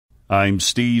I'm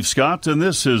Steve Scott, and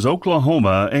this is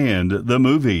Oklahoma and the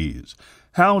Movies.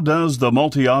 How does the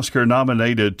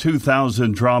multi-Oscar-nominated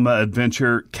 2000 drama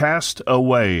adventure Cast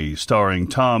Away, starring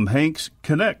Tom Hanks,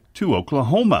 connect to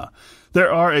Oklahoma?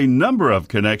 There are a number of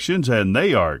connections, and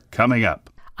they are coming up.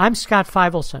 I'm Scott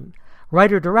Feivelson,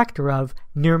 writer-director of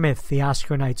Near Myth, the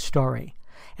Oscar Night Story,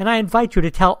 and I invite you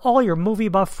to tell all your movie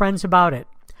buff friends about it.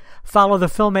 Follow the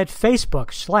film at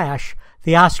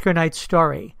Facebook/The Oscar Night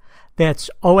Story. That's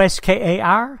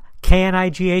OSKARKNIGHT,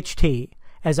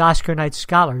 as Oscar Night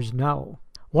scholars know.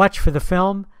 Watch for the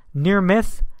film Near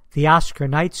Myth, the Oscar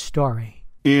Night Story.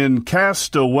 In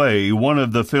Cast Away, one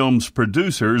of the film's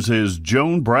producers is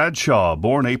Joan Bradshaw,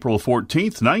 born April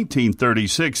 14th,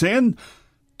 1936, in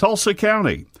Tulsa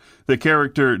County. The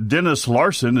character Dennis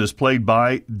Larson is played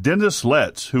by Dennis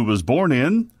Letts, who was born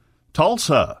in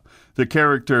Tulsa. The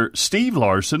character Steve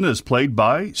Larson is played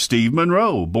by Steve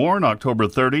Monroe, born October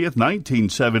 30th,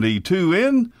 1972,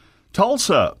 in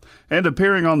Tulsa. And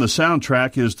appearing on the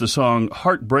soundtrack is the song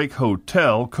Heartbreak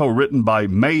Hotel, co-written by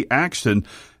Mae Axton,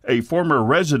 a former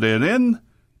resident in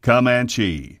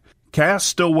Comanche.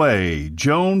 Cast Away,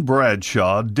 Joan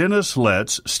Bradshaw, Dennis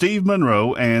Letts, Steve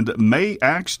Monroe, and Mae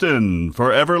Axton,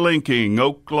 forever linking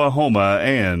Oklahoma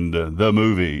and the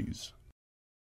movies.